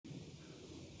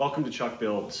Welcome to Chuck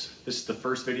Builds. This is the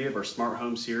first video of our smart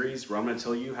home series where I'm going to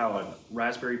tell you how a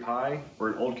Raspberry Pi or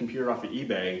an old computer off of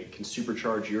eBay can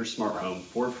supercharge your smart home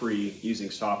for free using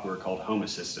software called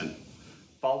HomeAssistant.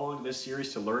 Follow along to this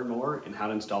series to learn more and how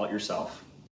to install it yourself.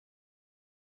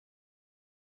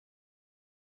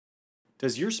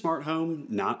 Does your smart home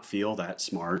not feel that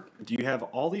smart? Do you have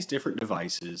all these different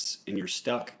devices and you're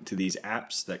stuck to these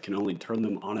apps that can only turn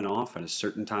them on and off at a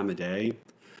certain time of day?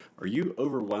 Are you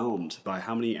overwhelmed by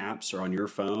how many apps are on your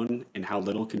phone and how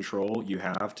little control you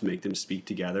have to make them speak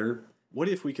together? What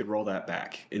if we could roll that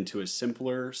back into a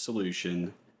simpler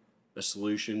solution, a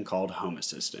solution called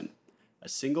HomeAssistant, a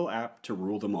single app to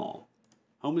rule them all?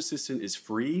 HomeAssistant is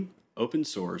free, open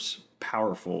source,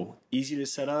 powerful, easy to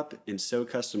set up, and so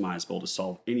customizable to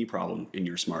solve any problem in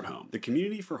your smart home. The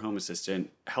community for HomeAssistant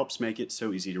helps make it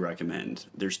so easy to recommend.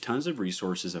 There's tons of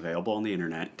resources available on the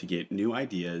internet to get new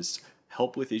ideas,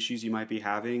 help with issues you might be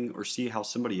having, or see how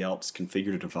somebody else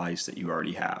configured a device that you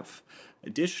already have.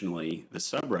 Additionally, the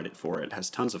subreddit for it has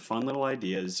tons of fun little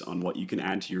ideas on what you can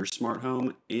add to your smart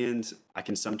home, and I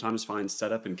can sometimes find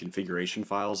setup and configuration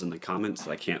files in the comments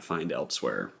that I can't find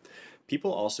elsewhere.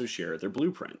 People also share their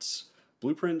blueprints.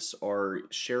 Blueprints are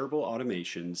shareable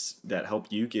automations that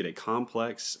help you get a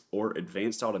complex or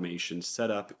advanced automation set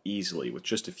up easily with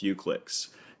just a few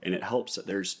clicks. And it helps that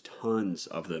there's tons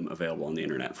of them available on the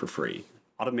internet for free.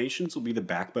 Automations will be the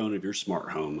backbone of your smart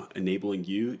home, enabling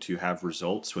you to have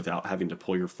results without having to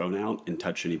pull your phone out and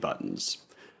touch any buttons.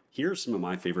 Here are some of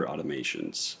my favorite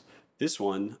automations. This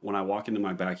one, when I walk into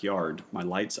my backyard, my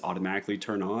lights automatically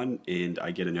turn on and I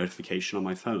get a notification on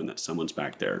my phone that someone's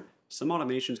back there. Some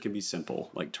automations can be simple,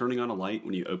 like turning on a light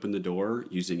when you open the door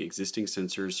using existing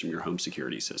sensors from your home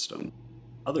security system.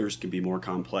 Others can be more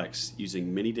complex,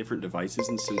 using many different devices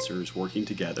and sensors working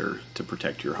together to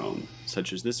protect your home,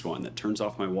 such as this one that turns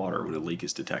off my water when a leak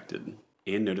is detected,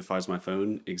 and notifies my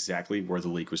phone exactly where the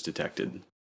leak was detected.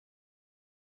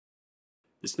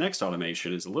 This next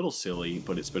automation is a little silly,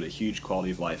 but it's been a huge quality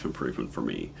of life improvement for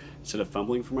me. Instead of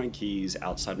fumbling for my keys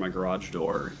outside my garage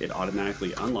door, it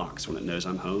automatically unlocks when it knows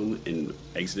I'm home and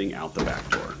exiting out the back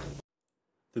door.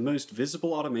 The most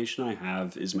visible automation I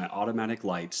have is my automatic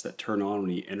lights that turn on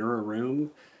when you enter a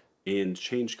room and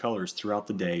change colors throughout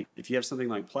the day. If you have something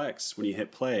like Plex, when you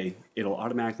hit play, it'll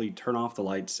automatically turn off the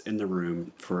lights in the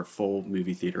room for a full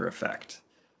movie theater effect.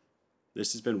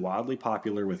 This has been wildly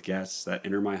popular with guests that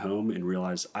enter my home and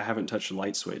realize I haven't touched a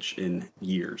light switch in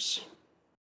years.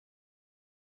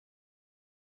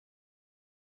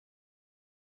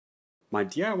 My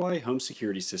DIY home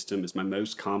security system is my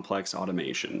most complex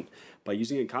automation. By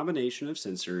using a combination of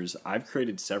sensors, I've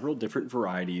created several different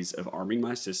varieties of arming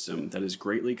my system that is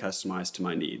greatly customized to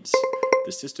my needs.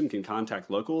 The system can contact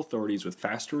local authorities with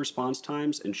faster response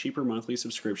times and cheaper monthly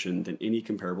subscription than any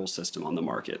comparable system on the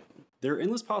market. There are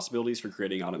endless possibilities for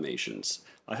creating automations.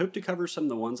 I hope to cover some of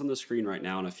the ones on the screen right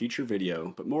now in a future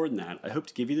video, but more than that, I hope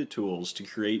to give you the tools to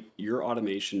create your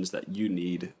automations that you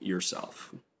need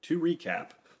yourself. To recap,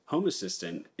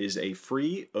 HomeAssistant is a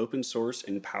free, open source,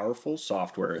 and powerful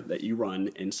software that you run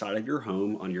inside of your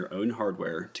home on your own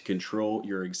hardware to control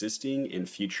your existing and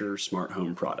future smart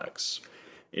home products.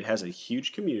 It has a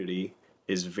huge community,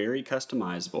 is very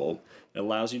customizable, it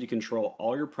allows you to control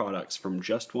all your products from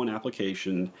just one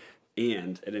application,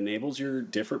 and it enables your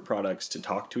different products to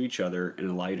talk to each other and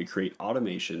allow you to create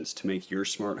automations to make your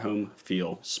smart home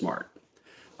feel smart.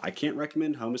 I can't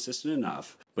recommend HomeAssistant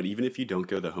enough, but even if you don't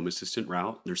go the HomeAssistant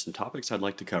route, there's some topics I'd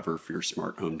like to cover for your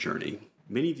smart home journey.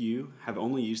 Many of you have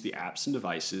only used the apps and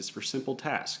devices for simple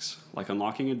tasks, like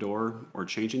unlocking a door or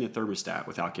changing a thermostat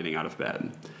without getting out of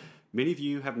bed. Many of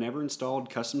you have never installed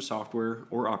custom software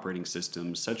or operating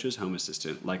systems such as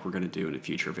HomeAssistant like we're going to do in a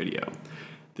future video.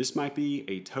 This might be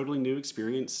a totally new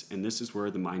experience, and this is where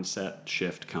the mindset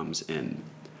shift comes in.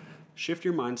 Shift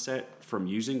your mindset from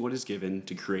using what is given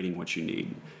to creating what you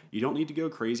need. You don't need to go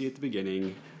crazy at the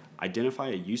beginning. Identify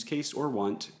a use case or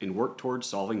want and work towards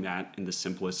solving that in the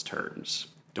simplest terms.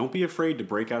 Don't be afraid to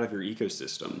break out of your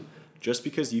ecosystem. Just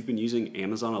because you've been using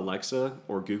Amazon Alexa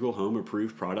or Google Home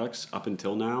approved products up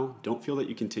until now, don't feel that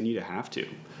you continue to have to.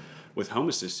 With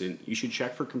HomeAssistant, you should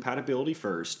check for compatibility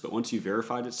first, but once you've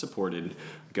verified it's supported,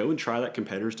 go and try that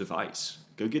competitor's device.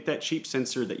 Go get that cheap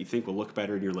sensor that you think will look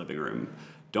better in your living room.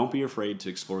 Don't be afraid to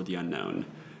explore the unknown.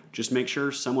 Just make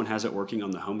sure someone has it working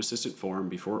on the HomeAssistant forum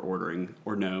before ordering,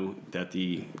 or know that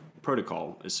the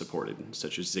protocol is supported,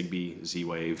 such as Zigbee,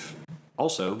 Z-Wave.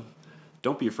 Also,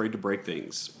 don't be afraid to break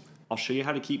things. I'll show you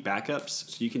how to keep backups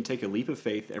so you can take a leap of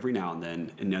faith every now and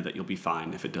then and know that you'll be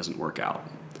fine if it doesn't work out.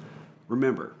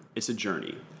 Remember, it's a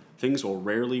journey. Things will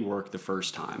rarely work the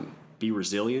first time. Be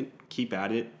resilient, keep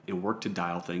at it, and work to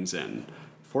dial things in.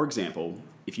 For example,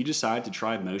 if you decide to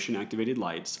try motion-activated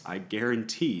lights, I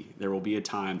guarantee there will be a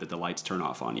time that the lights turn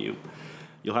off on you.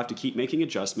 You'll have to keep making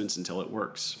adjustments until it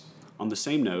works. On the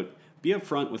same note, be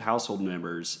upfront with household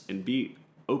members and be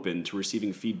open to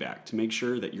receiving feedback to make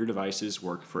sure that your devices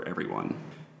work for everyone.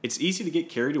 It's easy to get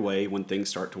carried away when things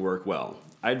start to work well.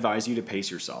 I advise you to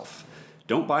pace yourself.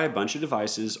 Don't buy a bunch of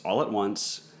devices all at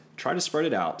once. Try to spread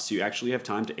it out so you actually have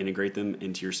time to integrate them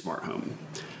into your smart home.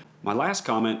 My last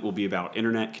comment will be about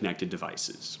internet-connected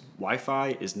devices.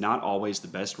 Wi-Fi is not always the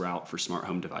best route for smart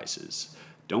home devices.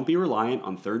 Don't be reliant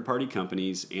on third-party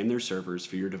companies and their servers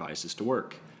for your devices to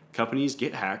work. Companies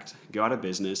get hacked, go out of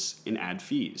business, and add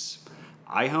fees.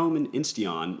 iHome and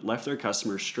Insteon left their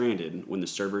customers stranded when the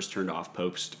servers turned off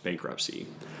post-bankruptcy.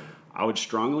 I would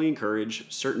strongly encourage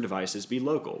certain devices be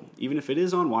local, even if it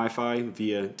is on Wi-Fi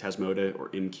via Tasmota or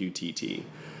MQTT.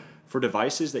 For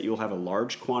devices that you'll have a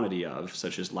large quantity of,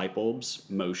 such as light bulbs,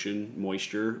 motion,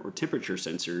 moisture, or temperature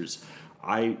sensors,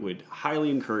 I would highly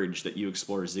encourage that you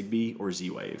explore Zigbee or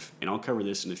Z-Wave, and I'll cover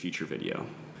this in a future video.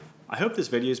 I hope this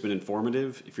video has been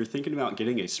informative. If you're thinking about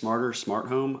getting a smarter smart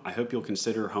home, I hope you'll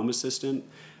consider HomeAssistant.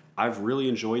 I've really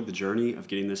enjoyed the journey of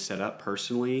getting this set up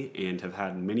personally and have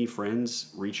had many friends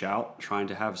reach out trying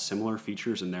to have similar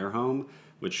features in their home,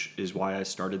 which is why I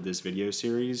started this video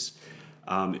series.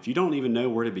 If you don't even know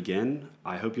where to begin,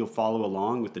 I hope you'll follow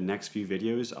along with the next few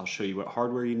videos. I'll show you what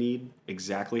hardware you need,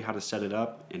 exactly how to set it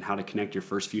up, and how to connect your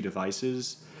first few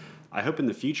devices. I hope in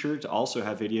the future to also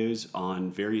have videos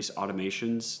on various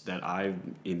automations that I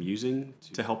am using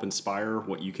to help inspire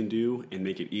what you can do and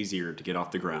make it easier to get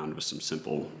off the ground with some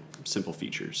simple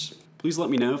features. Please let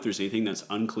me know if there's anything that's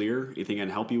unclear, anything I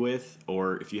can help you with,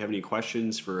 or if you have any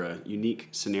questions for a unique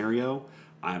scenario.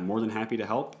 I'm more than happy to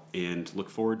help and look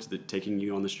forward to taking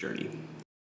you on this journey.